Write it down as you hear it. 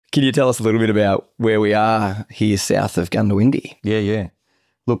Can you tell us a little bit about where we are here south of Gundawindi? Yeah.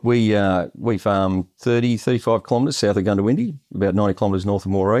 Look, we farm 35 kilometres south of Gundawindi, about 90 kilometres north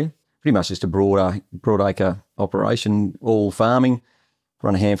of Moree. Pretty much just a broad acre operation, all farming.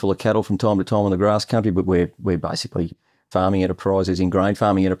 Run a handful of cattle from time to time on the grass country, but we're basically farming enterprise, as in grain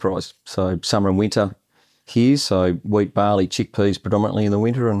farming enterprise. So summer and winter here, so wheat, barley, chickpeas predominantly in the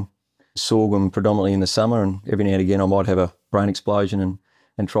winter and sorghum predominantly in the summer, and every now and again I might have a brain explosion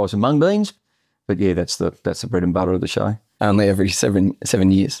and try some mung beans. But yeah, that's the bread and butter of the show. Only every seven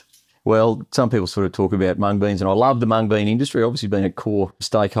years. Well, some people sort of talk about mung beans, and I love the mung bean industry, obviously being a core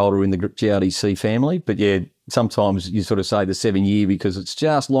stakeholder in the GRDC family. But yeah, sometimes you sort of say the 7 year because it's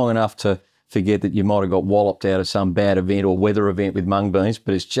just long enough to forget that you might have got walloped out of some bad event or weather event with mung beans,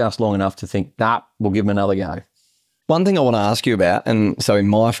 but it's just long enough to think, nah, we'll give them another go. One thing I want to ask you about, and so in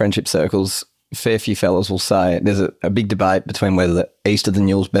my friendship circles, a fair few fellas will say there's a big debate between whether the east of the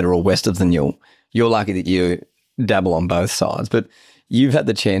Newell's better or west of the Newell. You're lucky that you dabble on both sides, but you've had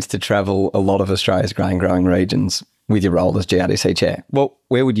the chance to travel a lot of Australia's grain growing regions with your role as GRDC chair. Well,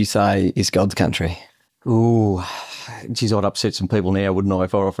 where would you say is God's country? Ooh, geez, I'd upset some people now, wouldn't I,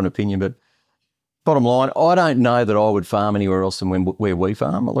 if I offer an opinion? But bottom line, I don't know that I would farm anywhere else than where we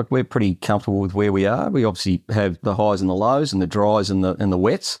farm. Like, we're pretty comfortable with where we are. We obviously have the highs and the lows and the dries and the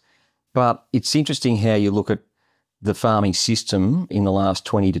wets. But it's interesting how you look at the farming system in the last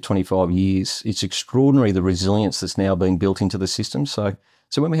 20 to 25 years. It's extraordinary the resilience that's now being built into the system. So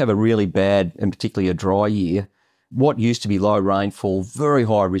when we have a really bad and particularly a dry year, what used to be low rainfall, very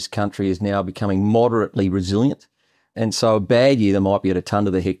high risk country is now becoming moderately resilient. And so a bad year, they might be at a tonne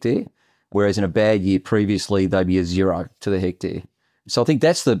to the hectare, whereas in a bad year previously, they'd be a 0 to the hectare. So I think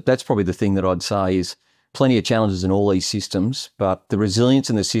that's probably the thing that I'd say is plenty of challenges in all these systems, but the resilience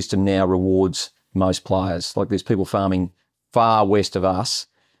in the system now rewards most players. Like, there's people farming far west of us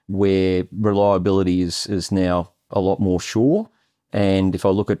where reliability is now a lot more sure. And if I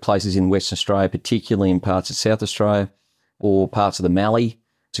look at places in Western Australia, particularly in parts of South Australia or parts of the Mallee,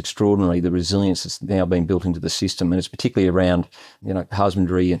 it's extraordinary the resilience that's now being built into the system. And it's particularly around,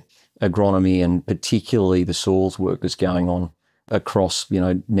 husbandry, agronomy, and particularly the soils work that's going on across,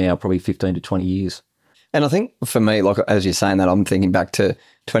 now probably 15 to 20 years. And I think for me, like, as you're saying that, I'm thinking back to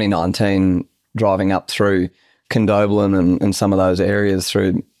 2019, driving up through Condobolin and some of those areas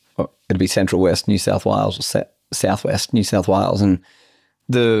through, it'd be Central West New South Wales or Southwest New South Wales, and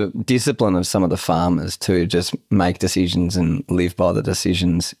the discipline of some of the farmers to just make decisions and live by the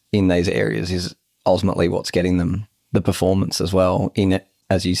decisions in these areas is ultimately what's getting them the performance as well in it,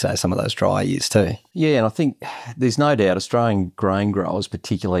 as you say, some of those dry years too. Yeah, and I think there's no doubt Australian grain growers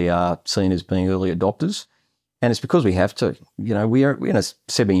particularly are seen as being early adopters, and it's because we have to. We're in a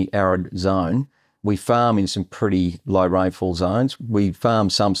semi-arid zone. We farm in some pretty low rainfall zones. We farm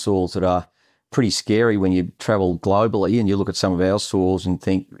some soils that are pretty scary when you travel globally and you look at some of our soils and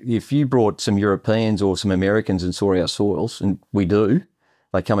think, if you brought some Europeans or some Americans and saw our soils, and we do,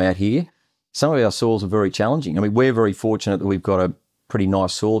 they come out here, some of our soils are very challenging. I mean, we're very fortunate that we've got a pretty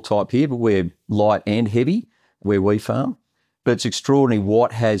nice soil type here, but we're light and heavy where we farm. But it's extraordinary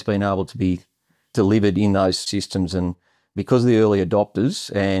what has been able to be delivered in those systems, and because of the early adopters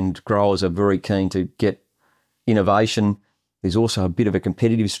and growers are very keen to get innovation, there's also a bit of a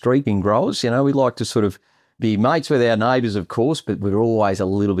competitive streak in growers. We like to sort of be mates with our neighbours, of course, but we're always a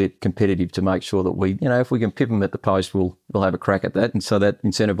little bit competitive to make sure that we, if we can pip them at the post, we'll have a crack at that. And so that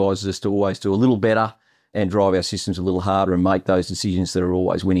incentivises us to always do a little better and drive our systems a little harder and make those decisions that are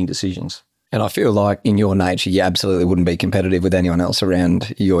always winning decisions. And I feel like in your nature, you absolutely wouldn't be competitive with anyone else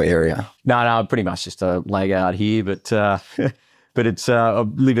around your area. No, I'm pretty much just a laggard here, but it's I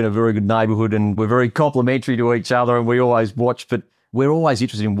live in a very good neighbourhood and we're very complimentary to each other, and we always watch, but we're always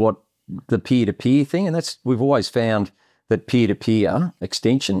interested in what the peer-to-peer thing, and we've always found that peer-to-peer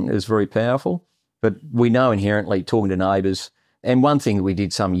extension is very powerful, but we know inherently talking to neighbours. And one thing that we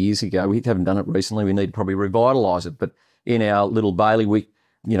did some years ago, we haven't done it recently, we need to probably revitalise it, but in our little bailiwick,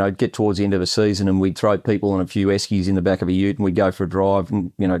 get towards the end of a season and we'd throw people on a few eskies in the back of a ute and we'd go for a drive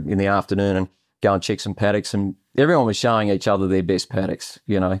and, in the afternoon and go and check some paddocks, and everyone was showing each other their best paddocks,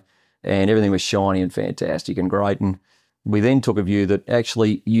 and everything was shiny and fantastic and great. And we then took a view that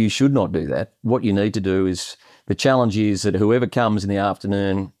actually you should not do that. What you need to do is, the challenge is that whoever comes in the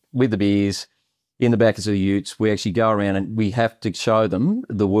afternoon with the beers in the back of the utes, we actually go around and we have to show them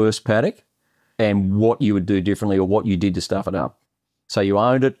the worst paddock and what you would do differently or what you did to stuff it up. So you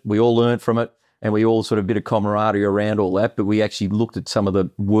owned it, we all learned from it, and we all sort of bit of camaraderie around all that, but we actually looked at some of the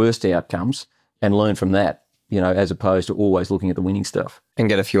worst outcomes and learned from that. as opposed to always looking at the winning stuff. And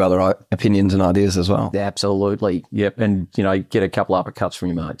get a few other opinions and ideas as well. Absolutely. Yep. And, get a couple uppercuts from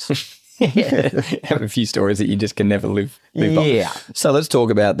your mates. Have a few stories that you just can never live on. Yeah. So let's talk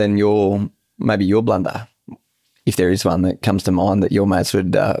about then maybe your blunder, if there is one that comes to mind that your mates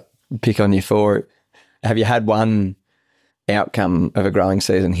would pick on you for. Have you had one outcome of a growing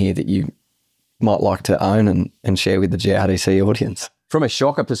season here that you might like to own and share with the GRDC audience? From a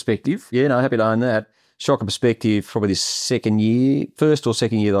shocker perspective, happy to own that. Shocker perspective, probably the first or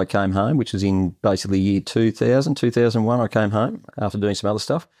second year that I came home, which was in basically year 2001, I came home after doing some other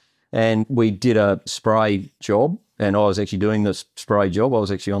stuff. And we did a spray job, and I was actually doing the spray job. I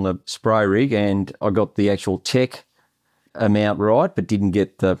was actually on the spray rig, and I got the actual tech amount right, but didn't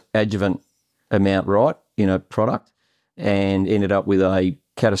get the adjuvant amount right in a product, and ended up with a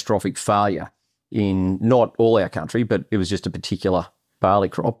catastrophic failure in not all our country, but it was just a particular barley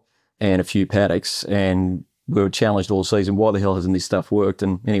crop and a few paddocks, and we were challenged all season. Why the hell hasn't this stuff worked?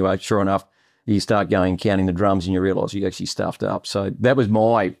 And anyway, sure enough, you start going counting the drums and you realise you actually stuffed up. So that was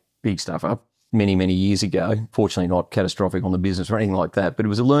my big stuff up many, many years ago. Fortunately, not catastrophic on the business or anything like that, but it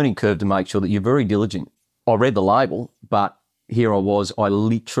was a learning curve to make sure that you're very diligent. I read the label, but here I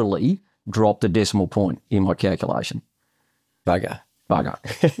literally dropped a decimal point in my calculation. Bugger.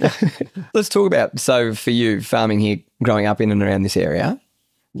 Let's talk about, so for you, farming here, growing up in and around this area,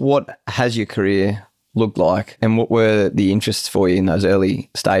 what has your career looked like, and what were the interests for you in those early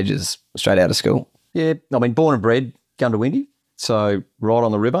stages straight out of school? Yeah, I mean, born and bred Gundawindi, so right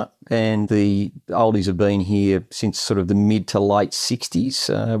on the river, and the oldies have been here since sort of the mid to late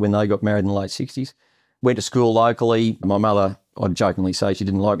 60s, when they got married in the late 60s. Went to school locally. My mother, I'd jokingly say she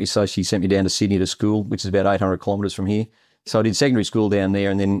didn't like me, so she sent me down to Sydney to school, which is about 800 kilometres from here. So I did secondary school down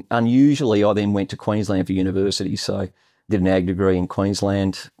there, and then unusually I then went to Queensland for university. So did an ag degree in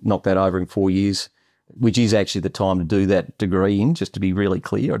Queensland, knocked that over in 4 years, which is actually the time to do that degree in, just to be really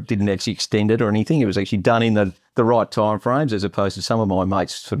clear. I didn't actually extend it or anything. It was actually done in the right time frames, as opposed to some of my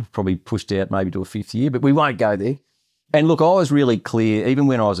mates sort of probably pushed out maybe to a fifth year, but we won't go there. And look, I was really clear, even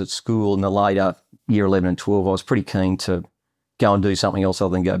when I was at school in the later year 11 and 12, I was pretty keen to go and do something else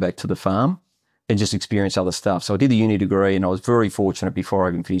other than go back to the farm and just experience other stuff. So I did the uni degree, and I was very fortunate before I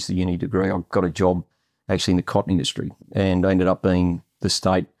even finished the uni degree. I got a job actually in the cotton industry, and I ended up being the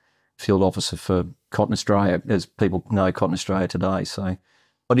state field officer for Cotton Australia, as people know Cotton Australia today. So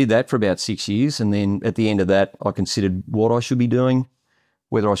I did that for about 6 years, and then at the end of that, I considered what I should be doing,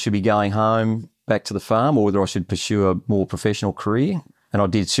 whether I should be going home back to the farm or whether I should pursue a more professional career. And I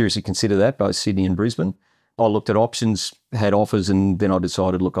did seriously consider that, both Sydney and Brisbane. I looked at options, had offers, and then I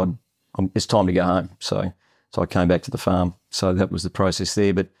decided, look, it's time to go home. So I came back to the farm. So that was the process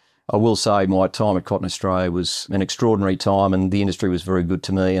there. But I will say my time at Cotton Australia was an extraordinary time, and the industry was very good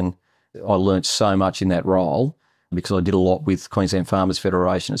to me. And I learnt so much in that role because I did a lot with Queensland Farmers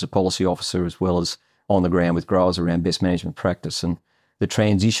Federation as a policy officer, as well as on the ground with growers around best management practice. And the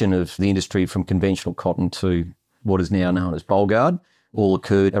transition of the industry from conventional cotton to what is now known as Bollgard all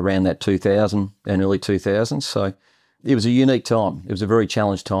occurred around that 2000 and early 2000s. So it was a unique time. It was a very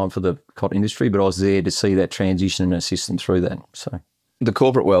challenged time for the cotton industry, but I was there to see that transition and assist them through that. So the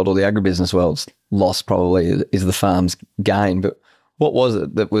corporate world, or the agribusiness world's loss probably is the farm's gain. But what was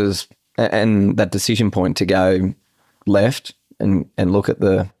it that was, and that decision point to go left and look at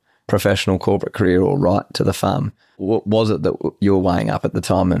the professional corporate career or right to the farm? What was it that you were weighing up at the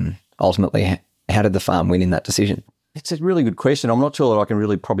time, and ultimately how did the farm win in that decision? It's a really good question. I'm not sure that I can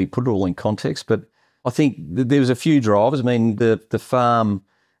really probably put it all in context, but I think there was a few drivers. I mean, the farm,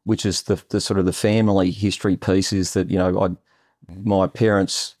 which is the sort of the family history piece, is that, my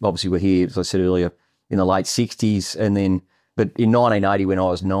parents obviously were here, as I said earlier, in the late 60s. But in 1980, when I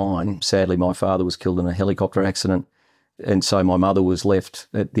was 9, sadly, my father was killed in a helicopter accident. And so my mother was left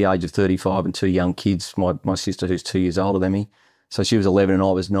at the age of 35 and 2 young kids, my sister, who's 2 years older than me. So she was 11 and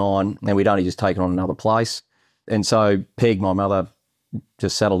I was 9, and we'd only just taken on another place. And so Peg, my mother,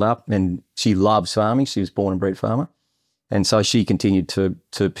 just saddled up, and she loves farming. She was born and bred farmer. And so she continued to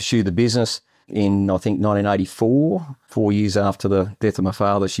pursue the business. In, I think, 1984, 4 years after the death of my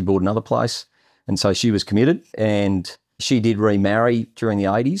father, she bought another place. And so she was committed, and she did remarry during the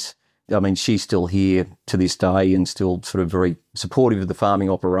 80s. I mean, she's still here to this day and still sort of very supportive of the farming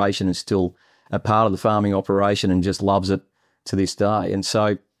operation and still a part of the farming operation and just loves it to this day. And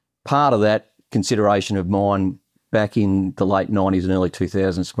so part of that consideration of mine back in the late 90s and early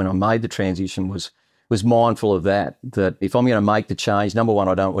 2000s when I made the transition was mindful of that if I'm going to make the change, number one,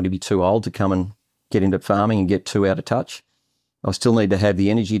 I don't want to be too old to come and get into farming and get too out of touch. I still need to have the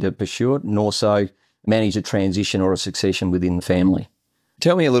energy to pursue it and also manage a transition or a succession within the family.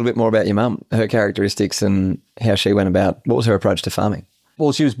 Tell me a little bit more about your mum, her characteristics and how she went about, what was her approach to farming?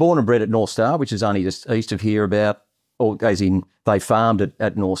 Well, she was born and bred at North Star, which is only just east of here or as in they farmed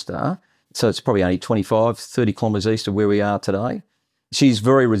at North Star. So it's probably only 25, 30 kilometres east of where we are today. She's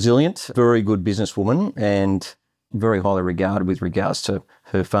very resilient, very good businesswoman and very highly regarded with regards to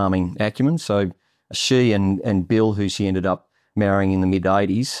her farming acumen. So she and Bill, who she ended up marrying in the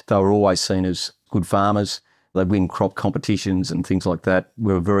mid-80s, they were always seen as good farmers. They'd win crop competitions and things like that.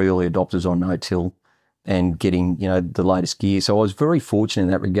 We were very early adopters on no-till and getting, the latest gear. So I was very fortunate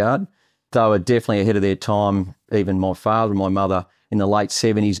in that regard. They were definitely ahead of their time, even my father and my mother, in the late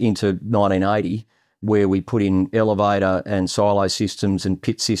 70s into 1980, where we put in elevator and silo systems and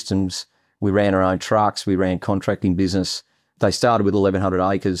pit systems. We ran our own trucks. We ran contracting business. They started with 1,100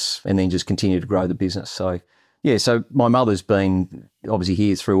 acres and then just continued to grow the business. So my mother's been obviously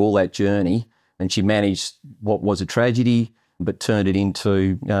here through all that journey, and she managed what was a tragedy but turned it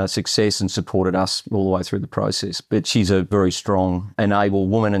into success and supported us all the way through the process. But she's a very strong and able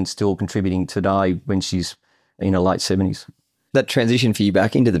woman and still contributing today when she's in her late 70s. That transition for you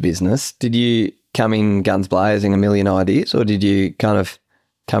back into the business, did you come in guns blazing, a million ideas, or did you kind of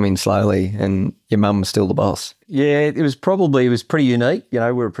come in slowly and your mum was still the boss? Yeah, it was pretty unique.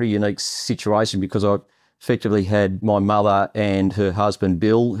 We're a pretty unique situation because I effectively had my mother and her husband,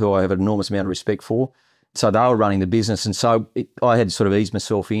 Bill, who I have an enormous amount of respect for. So they were running the business. And so I had to sort of ease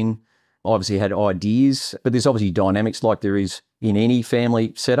myself in. I obviously had ideas, but there's obviously dynamics like there is in any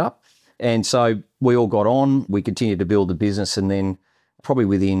family setup. And so we all got on, we continued to build the business. And then probably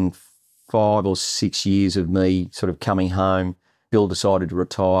within 5 or 6 years of me sort of coming home, Bill decided to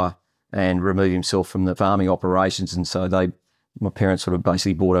retire and remove himself from the farming operations. And so my parents sort of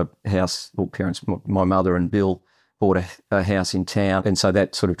basically bought a house, my mother and Bill bought a house in town. And so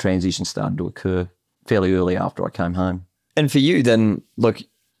that sort of transition started to occur fairly early after I came home. And for you then, look,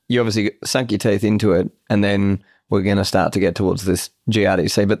 you obviously sunk your teeth into it and then we're going to start to get towards this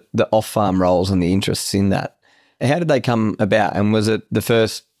GRDC, but the off-farm roles and the interests in that, how did they come about? And was it the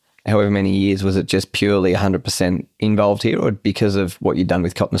first however many years, was it just purely 100% involved here, or because of what you'd done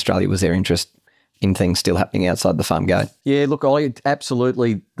with Cotton Australia, was there interest in things still happening outside the farm gate? Yeah, look, I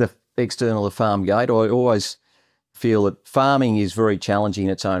absolutely, the external of farm gate, I always feel that farming is very challenging in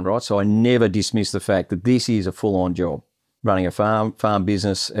its own right. So I never dismiss the fact that this is a full-on job, running a farm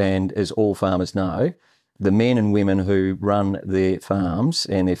business. And as all farmers know, the men and women who run their farms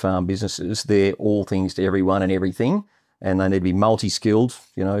and their farm businesses, they're all things to everyone and everything. And they need to be multi-skilled,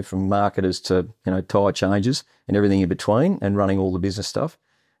 from marketers to, tyre changes and everything in between and running all the business stuff.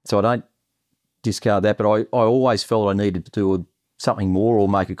 So I don't discard that, but I always felt I needed to do something more or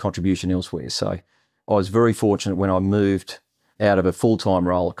make a contribution elsewhere. So I was very fortunate when I moved out of a full-time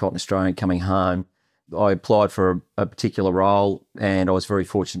role at Cotton Australia and coming home. I applied for a particular role and I was very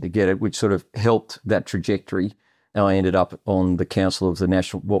fortunate to get it, which sort of helped that trajectory. And I ended up on the council of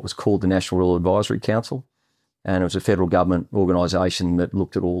what was called the National Rural Advisory Council. And it was a federal government organisation that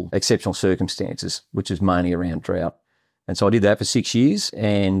looked at all exceptional circumstances, which is mainly around drought. And so I did that for 6 years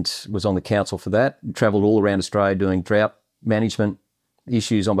and was on the council for that, travelled all around Australia doing drought management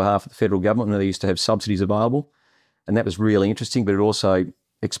issues on behalf of the federal government, and they used to have subsidies available. And that was really interesting, but it also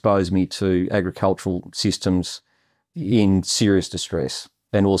exposed me to agricultural systems in serious distress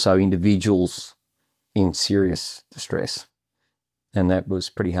and also individuals in serious distress. And that was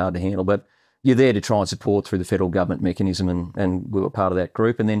pretty hard to handle. But you're there to try and support through the federal government mechanism, and we were part of that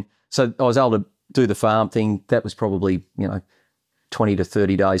group. And then, so I was able to do the farm thing. That was probably, 20 to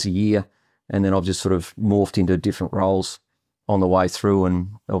 30 days a year. And then I've just sort of morphed into different roles on the way through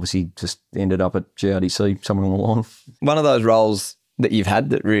and obviously just ended up at GRDC somewhere along the line. One of those roles that you've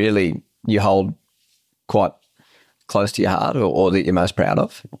had that really you hold quite close to your heart or that you're most proud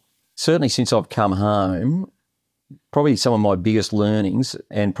of? Certainly since I've come home, probably some of my biggest learnings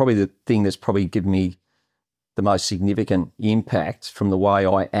and probably the thing that's probably given me the most significant impact from the way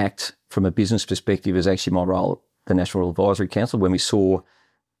I act from a business perspective is actually my role at the National Rural Advisory Council when we saw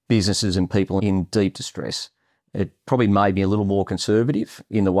businesses and people in deep distress. It probably made me a little more conservative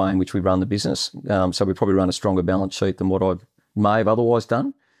in the way in which we run the business. So we probably run a stronger balance sheet than what I may have otherwise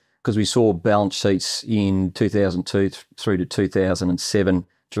done, because we saw balance sheets in 2002 through to 2007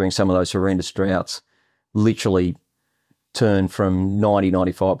 during some of those horrendous droughts literally turn from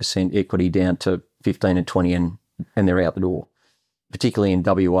 90-95% equity down to 15 and 20 and they're out the door, particularly in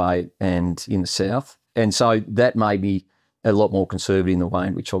WA and in the south. And so that made me a lot more conservative in the way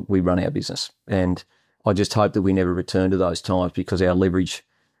in which we run our business. And I just hope that we never return to those times, because our leverage,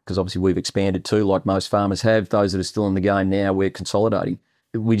 because obviously we've expanded too, like most farmers have, those that are still in the game now, we're consolidating.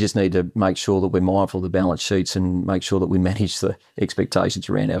 we just need to make sure that we're mindful of the balance sheets and make sure that we manage the expectations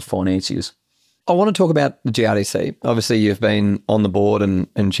around our financiers. I want to talk about the GRDC. Obviously, you've been on the board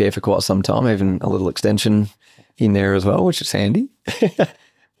and chair for quite some time, even a little extension in there as well, which is handy.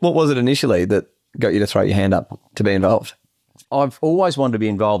 What was it initially that got you to throw your hand up to be involved? I've always wanted to be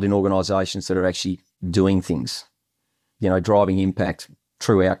involved in organisations that are actually doing things, driving impact,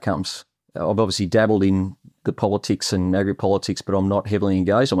 true outcomes. I've obviously dabbled in the politics and agri-politics, but I'm not heavily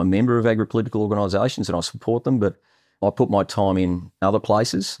engaged. I'm a member of agri-political organisations and I support them, but I put my time in other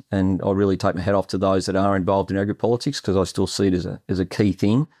places, and I really take my hat off to those that are involved in agri-politics because I still see it as a key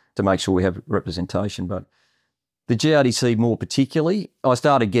thing to make sure we have representation. But the GRDC more particularly, I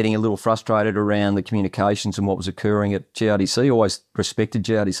started getting a little frustrated around the communications and what was occurring at GRDC. I always respected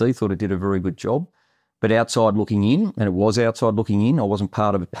GRDC, thought it did a very good job. But outside looking in, and it was outside looking in, I wasn't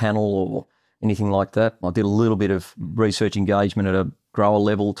part of a panel or anything like that. I did a little bit of research engagement at a grower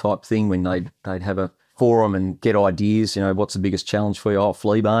level type thing when they'd have a forum and get ideas, what's the biggest challenge for you? Oh,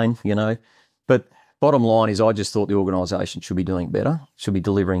 fleabane, But bottom line is I just thought the organisation should be doing better, should be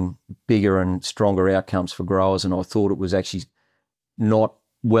delivering bigger and stronger outcomes for growers, and I thought it was actually not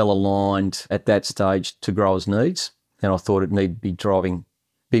well aligned at that stage to growers' needs, and I thought it needed to be driving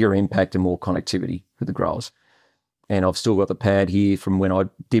bigger impact and more connectivity with the growers. And I've still got the pad here from when I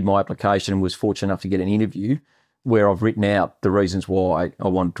did my application and was fortunate enough to get an interview where I've written out the reasons why I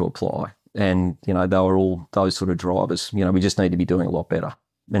wanted to apply. And, they were all those sort of drivers. We just need to be doing a lot better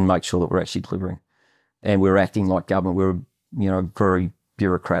and make sure that we're actually delivering. And we're acting like government. We're, very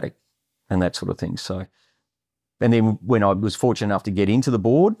bureaucratic and that sort of thing. So, and then when I was fortunate enough to get into the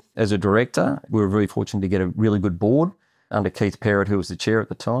board as a director, we were very fortunate to get a really good board under Keith Perrott, who was the chair at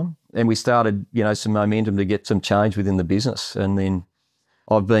the time. And we started, some momentum to get some change within the business. And then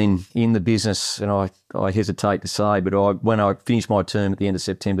I've been in the business, and I hesitate to say, but when I finish my term at the end of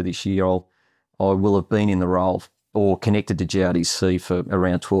September this year, I will have been in the role or connected to GRDC for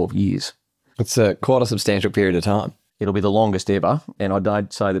around 12 years. It's quite a substantial period of time. It'll be the longest ever, and I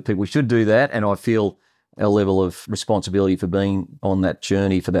don't say that people should do that, and I feel a level of responsibility for being on that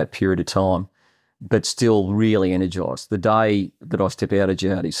journey for that period of time, but still really energised. The day that I step out of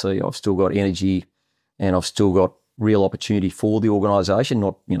GRDC, I've still got energy and I've still got real opportunity for the organisation,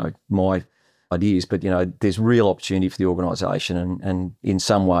 not, my ideas, but, there's real opportunity for the organisation. And in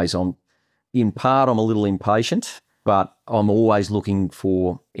some ways, I'm a little impatient, but I'm always looking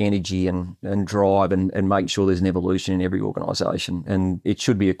for energy and drive and making sure there's an evolution in every organisation. And it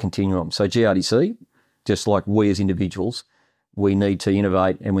should be a continuum. So GRDC, just like we as individuals, we need to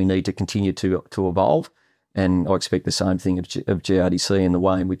innovate and we need to continue to evolve. And I expect the same thing of GRDC in the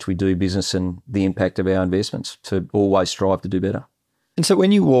way in which we do business and the impact of our investments to always strive to do better. And so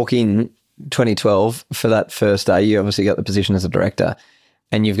when you walk in 2012 for that first day, you obviously got the position as a director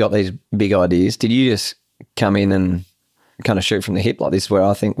and you've got these big ideas. Did you just come in and kind of shoot from the hip, like this is where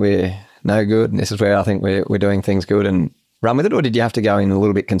I think we're no good and this is where I think we're doing things good and run with it, or did you have to go in a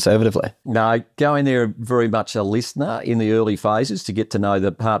little bit conservatively? No, go in there very much a listener in the early phases to get to know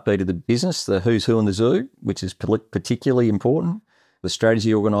the heartbeat of the business, the who's who in the zoo, which is particularly important, the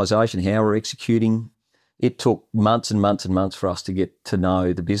strategy organisation, how we're executing. It took months and months and months for us to get to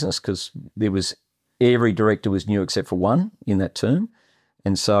know the business because every director was new except for one in that term.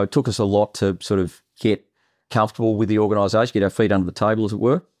 And so it took us a lot to sort of get comfortable with the organisation, get our feet under the table, as it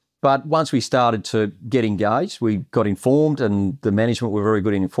were. But once we started to get engaged, we got informed and the management were very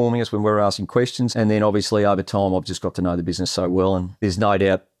good in informing us when we were asking questions. And then obviously over time, I've just got to know the business so well. And there's no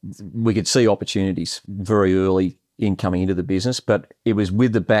doubt we could see opportunities very early in coming into the business. But it was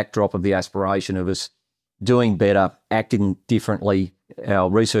with the backdrop of the aspiration of us doing better, acting differently.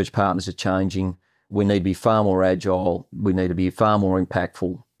 Our research partners are changing. We need to be far more agile. We need to be far more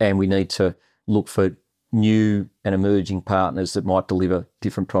impactful. And we need to look for new and emerging partners that might deliver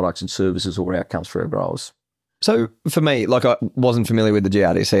different products and services or outcomes for our growers. So for me, I wasn't familiar with the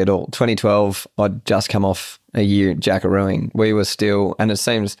GRDC at all. 2012, I'd just come off a year at jackarooing. We were still, and it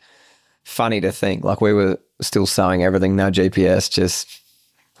seems funny to think, we were still sewing everything, no GPS, just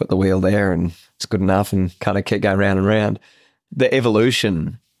put the wheel there and it's good enough and kind of keep going round and round. The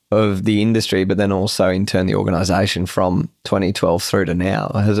evolution of the industry, but then also in turn the organisation from 2012 through to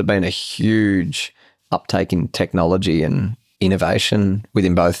now, has it been a huge uptake in technology and innovation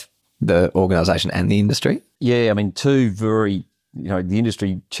within both the organisation and the industry? Yeah, I mean, two very, the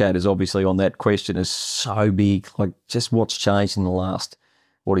industry chat is obviously on that question is so big. Just what's changed in the last,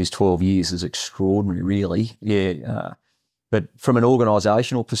 12 years is extraordinary, really. Yeah. But from an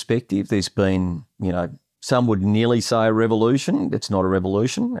organisational perspective, there's been, some would nearly say a revolution. It's not a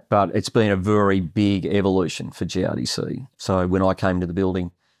revolution, but it's been a very big evolution for GRDC. So when I came to the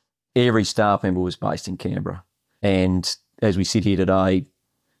building, every staff member was based in Canberra. And as we sit here today,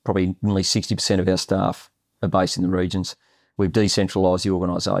 probably nearly 60% of our staff are based in the regions. We've decentralised the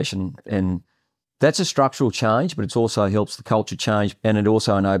organisation, and that's a structural change, but it also helps the culture change, and it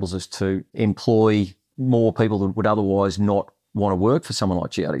also enables us to employ more people that would otherwise not want to work for someone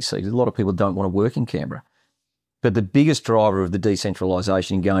like GRDC. A lot of people don't want to work in Canberra. But the biggest driver of the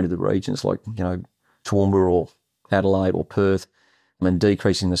decentralisation in going to the regions, like, Toowoomba or Adelaide or Perth, and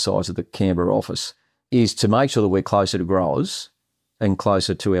decreasing the size of the Canberra office, is to make sure that we're closer to growers and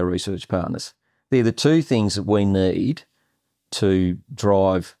closer to our research partners. They're the two things that we need to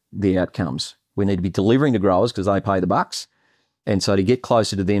drive the outcomes. We need to be delivering to growers because they pay the bucks. And so to get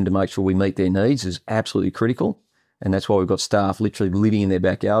closer to them to make sure we meet their needs is absolutely critical. And that's why we've got staff literally living in their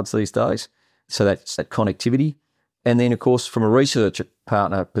backyards these days. So that's that connectivity. And then, of course, from a research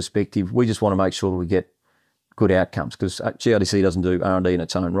partner perspective, we just want to make sure that we get good outcomes, because GRDC doesn't do R&D in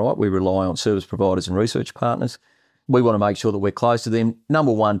its own right. We rely on service providers and research partners. We want to make sure that we're close to them,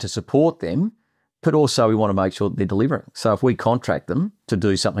 number one, to support them, but also we want to make sure that they're delivering. So if we contract them to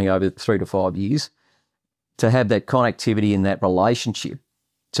do something over 3 to 5 years, to have that connectivity and that relationship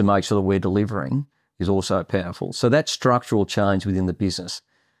to make sure that we're delivering is also powerful. So that structural change within the business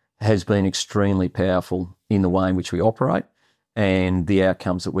has been extremely powerful in the way in which we operate and the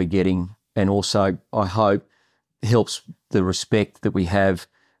outcomes that we're getting. And also, I hope, helps the respect that we have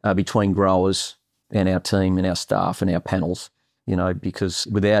between growers and our team and our staff and our panels, because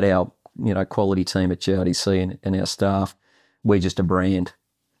without our, quality team at GRDC and our staff, we're just a brand.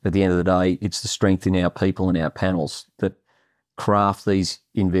 At the end of the day, it's the strength in our people and our panels that craft these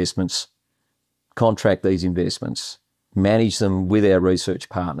investments, contract these investments, manage them with our research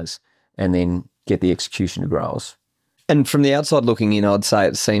partners, and then get the execution to growers. And from the outside looking in, I'd say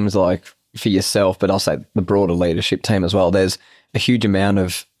it seems like for yourself, but I'll say the broader leadership team as well, there's a huge amount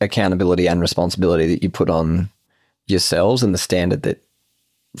of accountability and responsibility that you put on yourselves, and the standard that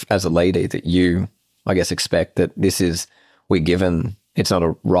as a leader that you, I guess, expect that this is, we're given, it's not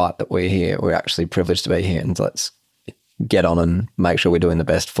a right that we're here, we're actually privileged to be here, and let's get on and make sure we're doing the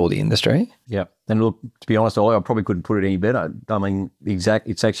best for the industry. Yeah. And look, to be honest, I probably couldn't put it any better. I mean, it's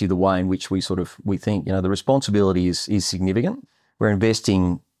actually the way in which we think, the responsibility is significant. We're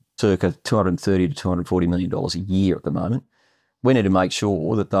investing circa $230 to $240 million a year at the moment. We need to make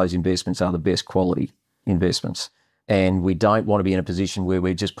sure that those investments are the best quality investments. And we don't want to be in a position where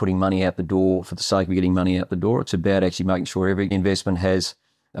we're just putting money out the door for the sake of getting money out the door. It's about actually making sure every investment has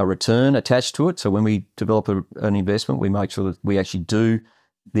a return attached to it. So when we develop an investment, we make sure that we actually do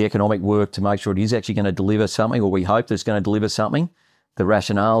the economic work to make sure it is actually going to deliver something, or we hope that it's going to deliver something. The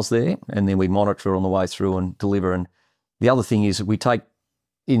rationale's there, and then we monitor it on the way through and deliver. And the other thing is that we take,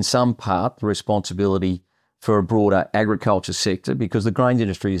 in some part, the responsibility for a broader agriculture sector, because the grains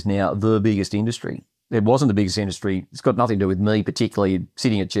industry is now the biggest industry. It wasn't the biggest industry. It's got nothing to do with me particularly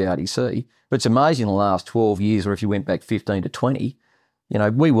sitting at GRDC, but it's amazing in the last 12 years, or if you went back 15 to 20,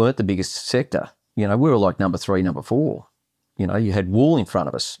 we weren't the biggest sector. We were like number 3, number 4. You had wool in front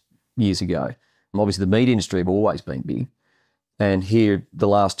of us years ago. And obviously the meat industry have always been big. And here, the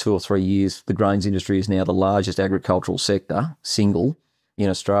last 2 or 3 years, the grains industry is now the largest agricultural sector, single, in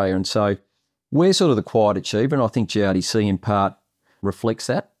Australia. And so we're sort of the quiet achiever, and I think GRDC in part reflects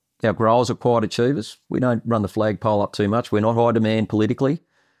that. Our growers are quiet achievers. We don't run the flagpole up too much. We're not high demand politically,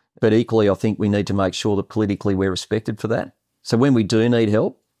 but equally I think we need to make sure that politically we're respected for that. So when we do need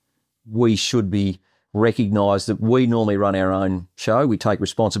help, we should be recognised that we normally run our own show. We take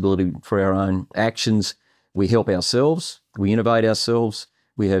responsibility for our own actions. We help ourselves. We innovate ourselves.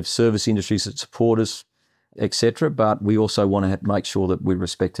 We have service industries that support us, etc. But we also want to make sure that we're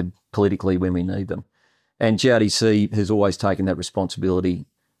respected politically when we need them. And GRDC has always taken that responsibility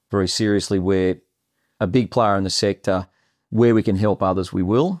very seriously. We're a big player in the sector. Where we can help others, we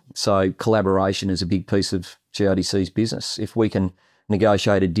will. So collaboration is a big piece of GRDC's business. If we can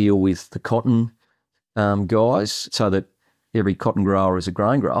negotiate a deal with the cotton guys so that every cotton grower is a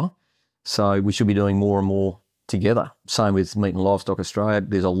grain grower, so we should be doing more and more together. Same with Meat and Livestock Australia.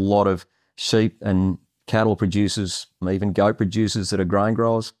 There's a lot of sheep and cattle producers, even goat producers that are grain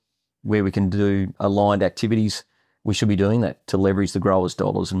growers. Where we can do aligned activities, we should be doing that to leverage the growers'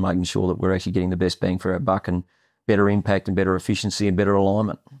 dollars and making sure that we're actually getting the best bang for our buck and better impact and better efficiency and better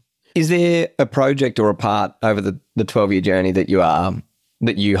alignment. Is there a project or a part over the 12-year journey that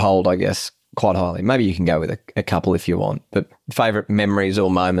you hold, I guess, quite highly? Maybe you can go with a couple if you want, but favourite memories or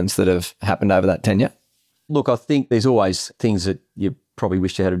moments that have happened over that tenure? Look, I think there's always things that you probably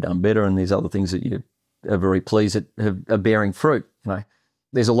wish you had done better, and there's other things that you are very pleased that are bearing fruit.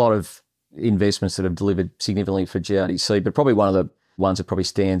 There's a lot of investments that have delivered significantly for GRDC, but probably one of the ones that probably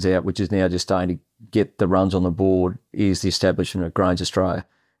stands out, which is now just starting to get the runs on the board, is the establishment of Grains Australia,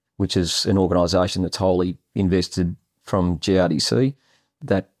 which is an organisation that's wholly invested from GRDC.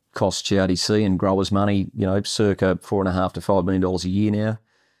 That costs GRDC and growers money, circa $4.5 to $5 million a year now.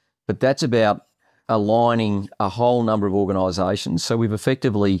 But that's about aligning a whole number of organisations. So we've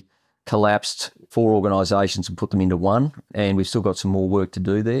effectively collapsed 4 organisations and put them into one, and we've still got some more work to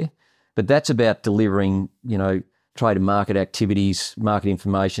do there. But that's about delivering, trade and market activities, market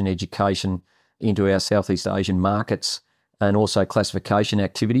information, education into our Southeast Asian markets, and also classification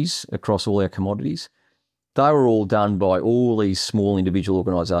activities across all our commodities. They were all done by all these small individual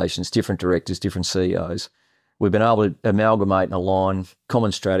organisations, different directors, different CEOs. We've been able to amalgamate and align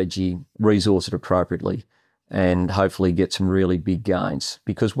common strategy, resource it appropriately, and hopefully get some really big gains.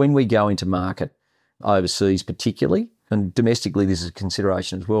 Because when we go into market overseas particularly, and domestically this is a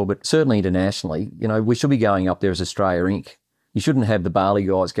consideration as well, but certainly internationally, we should be going up there as Australia Inc. You shouldn't have the barley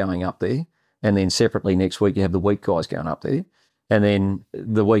guys going up there, and then separately next week you have the wheat guys going up there. And then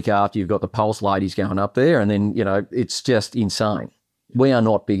the week after you've got the pulse ladies going up there, and then, it's just insane. We are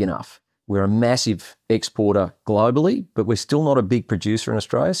not big enough. We're a massive exporter globally, but we're still not a big producer in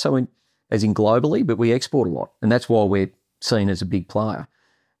Australia, as in globally, but we export a lot. And that's why we're seen as a big player.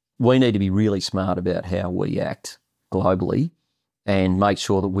 We need to be really smart about how we act globally and make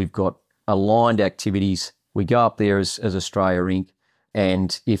sure that we've got aligned activities. We go up there as Australia Inc.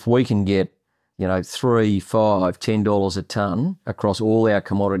 And if we can get, $3, $5, $10 a tonne across all our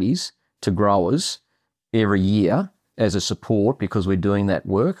commodities to growers every year as a support because we're doing that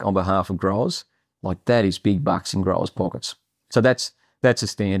work on behalf of growers, that is big bucks in growers' pockets. So that's a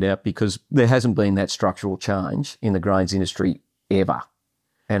standout because there hasn't been that structural change in the grains industry ever,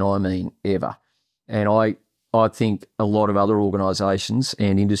 and I mean ever. And I think a lot of other organisations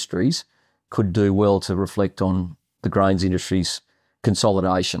and industries could do well to reflect on the grains industry's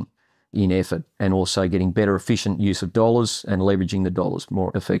consolidation in effort, and also getting better efficient use of dollars and leveraging the dollars more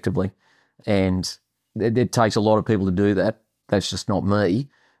effectively. And it takes a lot of people to do that. That's just not me.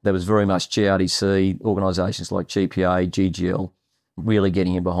 There was very much GRDC, organisations like GPA, GGL, really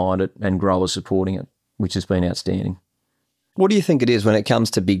getting in behind it, and growers supporting it, which has been outstanding. What do you think it is when it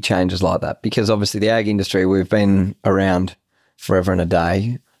comes to big changes like that? Because obviously the ag industry, we've been around forever and a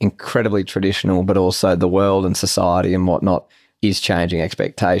day, incredibly traditional, but also the world and society and whatnot is changing.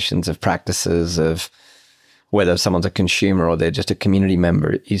 Expectations of practices of whether someone's a consumer or they're just a community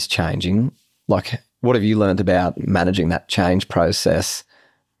member is changing. What have you learned about managing that change process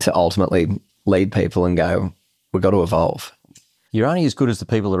to ultimately lead people and go, we've got to evolve? You're only as good as the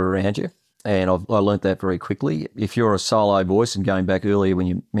people that are around you. And I learnt that very quickly. If you're a solo voice, and going back earlier when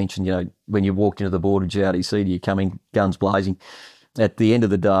you mentioned, when you walked into the board of GRDC, you're coming guns blazing. At the end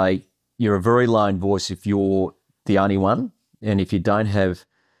of the day, you're a very lone voice if you're the only one. And if you don't have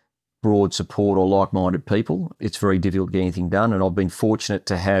broad support or like-minded people, it's very difficult to get anything done. And I've been fortunate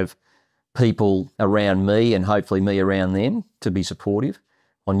to have people around me, and hopefully me around them, to be supportive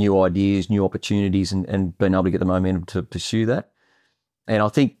on new ideas, new opportunities, and being able to get the momentum to pursue that. And I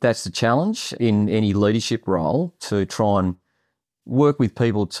think that's the challenge in any leadership role, to try and work with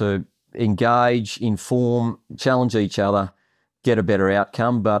people to engage, inform, challenge each other, get a better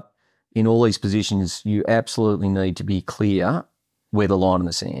outcome. But in all these positions, you absolutely need to be clear where the line in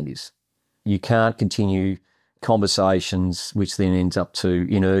the sand is. You can't continue conversations which then ends up to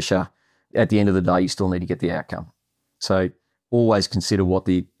inertia. At the end of the day, you still need to get the outcome. So always consider what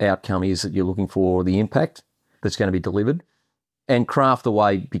the outcome is that you're looking for, or the impact that's going to be delivered, and craft the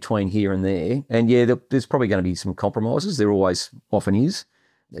way between here and there. And there's probably going to be some compromises. There always often is,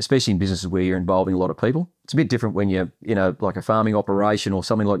 especially in businesses where you're involving a lot of people. It's a bit different when you're, like a farming operation or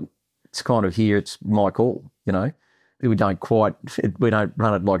something like, it's kind of here, it's my call, We don't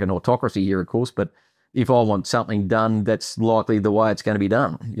run it like an autocracy here, of course, but if I want something done, that's likely the way it's going to be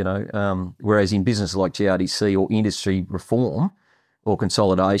done, Whereas in businesses like GRDC or industry reform or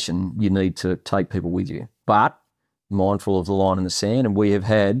consolidation, you need to take people with you. But mindful of the line in the sand, and we have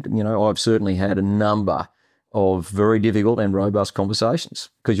had, I've certainly had a number of very difficult and robust conversations,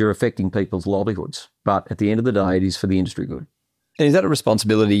 because you're affecting people's livelihoods. But at the end of the day, it is for the industry good. And is that a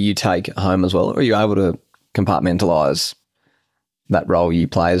responsibility you take home as well? Or are you able to compartmentalise that role you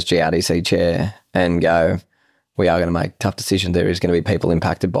play as GRDC chair and go, we are going to make tough decisions, there is going to be people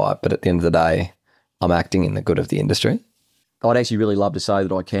impacted by it, but at the end of the day, I'm acting in the good of the industry? I'd actually really love to say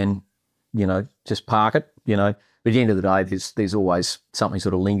that I can, just park it, But at the end of the day, there's always something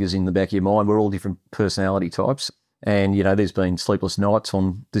sort of lingers in the back of your mind. We're all different personality types. And, there's been sleepless nights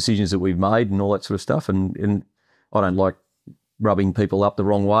on decisions that we've made and all that sort of stuff. And I don't like rubbing people up the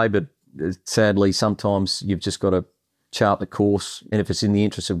wrong way, but sadly, sometimes you've just got to chart the course. And if it's in the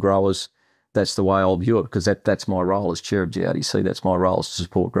interest of growers, that's the way I'll view it, because that's my role as chair of GRDC. That's my role is to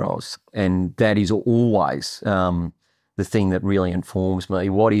support growers. And that is always the thing that really informs me.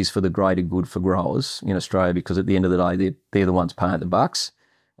 What is for the greater good for growers in Australia? Because at the end of the day, they're the ones paying the bucks.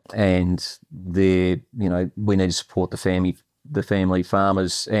 And we need to support the family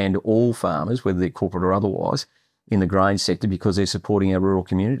farmers and all farmers, whether they're corporate or otherwise, in the grain sector, because they're supporting our rural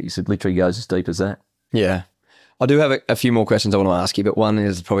communities. It literally goes as deep as that. Yeah. I do have a few more questions I want to ask you, but one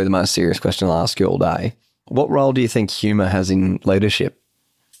is probably the most serious question I'll ask you all day. What role do you think humour has in leadership?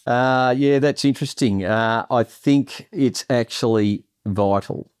 Yeah, that's interesting. I think it's actually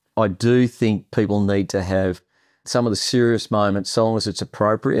vital. I do think people need to have some of the serious moments, so long as it's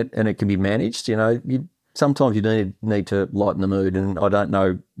appropriate and it can be managed. Sometimes you need to lighten the mood, and I don't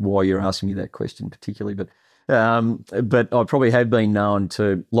know why you're asking me that question particularly, but I probably have been known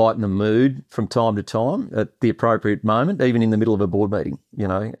to lighten the mood from time to time at the appropriate moment, even in the middle of a board meeting.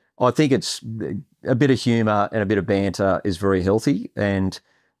 I think it's a bit of humour and a bit of banter is very healthy, and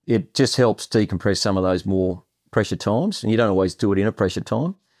it just helps decompress some of those more pressure times. And you don't always do it in a pressure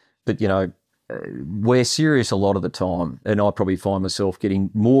time, but we're serious a lot of the time, and I probably find myself getting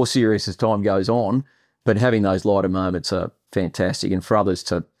more serious as time goes on, but having those lighter moments are fantastic. And for others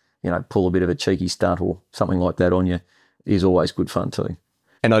to pull a bit of a cheeky stunt or something like that on you is always good fun too.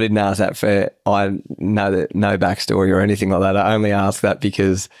 And I didn't ask that I know that no backstory or anything like that. I only ask that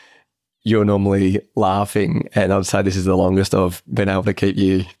because you're normally laughing, and I'd say this is the longest I've been able to keep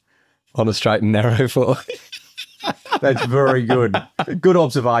you on a straight and narrow for. That's very good. Good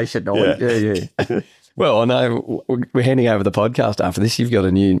observation, Ollie. Yeah. Well, I know we're handing over the podcast after this. You've got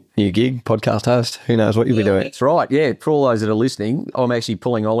a new gig, podcast host. Who knows what you'll be doing? That's right. Yeah, for all those that are listening, I'm actually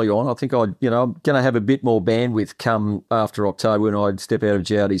pulling Ollie on. I think I'm going to have a bit more bandwidth come after October when I step out of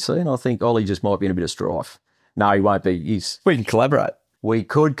GRDC, and I think Ollie just might be in a bit of strife. No, he won't be. We can collaborate. We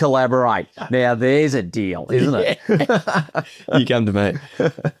could collaborate. Now, there's a deal, isn't it? You come to me.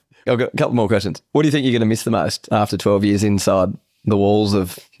 I've got a couple more questions. What do you think you're going to miss the most after 12 years inside the walls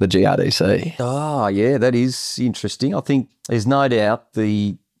of the GRDC? Oh, yeah, that is interesting. I think there's no doubt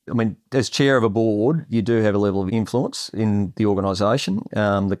as chair of a board, you do have a level of influence in the organisation.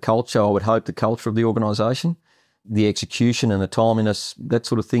 The culture, I would hope the culture of the organisation, the execution and the timeliness, that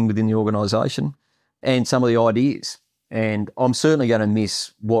sort of thing within the organisation, and some of the ideas. And I'm certainly going to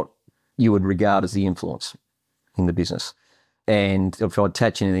miss what you would regard as the influence in the business. And if I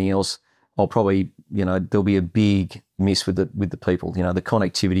attach anything else, I'll probably, there'll be a big miss with the people, the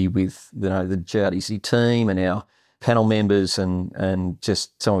connectivity with, the GRDC team and our panel members and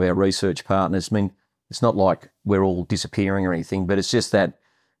just some of our research partners. I mean, it's not like we're all disappearing or anything, but it's just that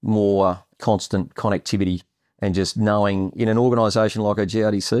more constant connectivity and just knowing in an organisation like a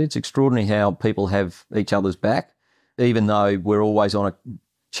GRDC, it's extraordinary how people have each other's back, even though we're always on a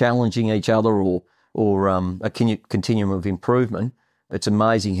challenging each other or a continuum of improvement. It's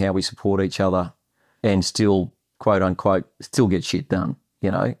amazing how we support each other and still, quote unquote, still get shit done,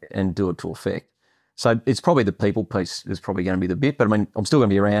 and do it to effect. So it's probably the people piece is probably going to be the bit, but I'm still going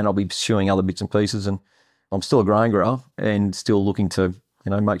to be around. I'll be pursuing other bits and pieces, and I'm still a grain grower and still looking to,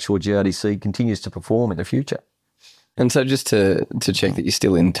 make sure GRDC continues to perform in the future. And so just to check that you're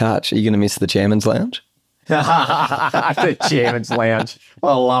still in touch, are you going to miss the Chairman's Lounge? The Chairman's Lounge.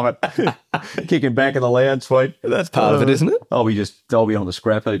 I love it. Kicking back in the lounge suite. That's part of it, isn't it? I'll be on the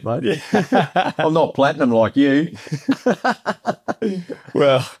scrap heap, mate. I'm not platinum like you.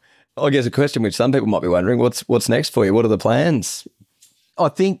 Well, I guess a question which some people might be wondering, what's next for you? What are the plans? I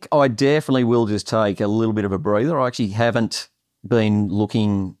think I definitely will just take a little bit of a breather. I actually haven't been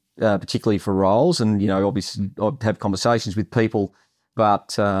looking particularly for roles, and, obviously I have conversations with people,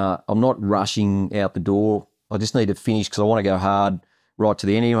 but I'm not rushing out the door. I just need to finish because I want to go hard right to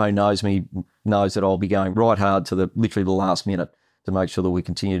the end. Anyone who knows me knows that I'll be going right hard to literally the last minute to make sure that we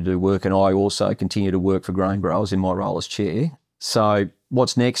continue to do work. And I also continue to work for grain growers in my role as chair. So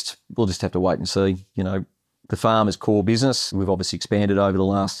what's next? We'll just have to wait and see. The farm is core business. We've obviously expanded over the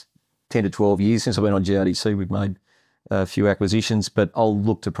last 10 to 12 years since I've been on GRDC. We've made a few acquisitions, but I'll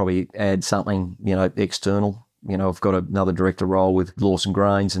look to probably add something, external. I've got another director role with Lawson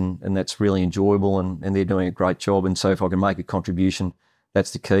Grains, and that's really enjoyable, and they're doing a great job. And so if I can make a contribution,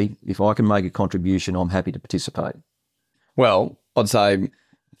 that's the key. If I can make a contribution, I'm happy to participate. Well, I'd say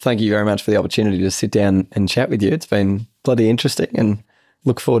thank you very much for the opportunity to sit down and chat with you. It's been bloody interesting, and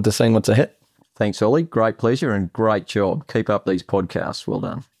look forward to seeing what's ahead. Thanks, Ollie. Great pleasure and great job. Keep up these podcasts. Well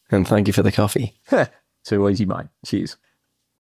done. And thank you for the coffee. Too easy, mate. Cheers.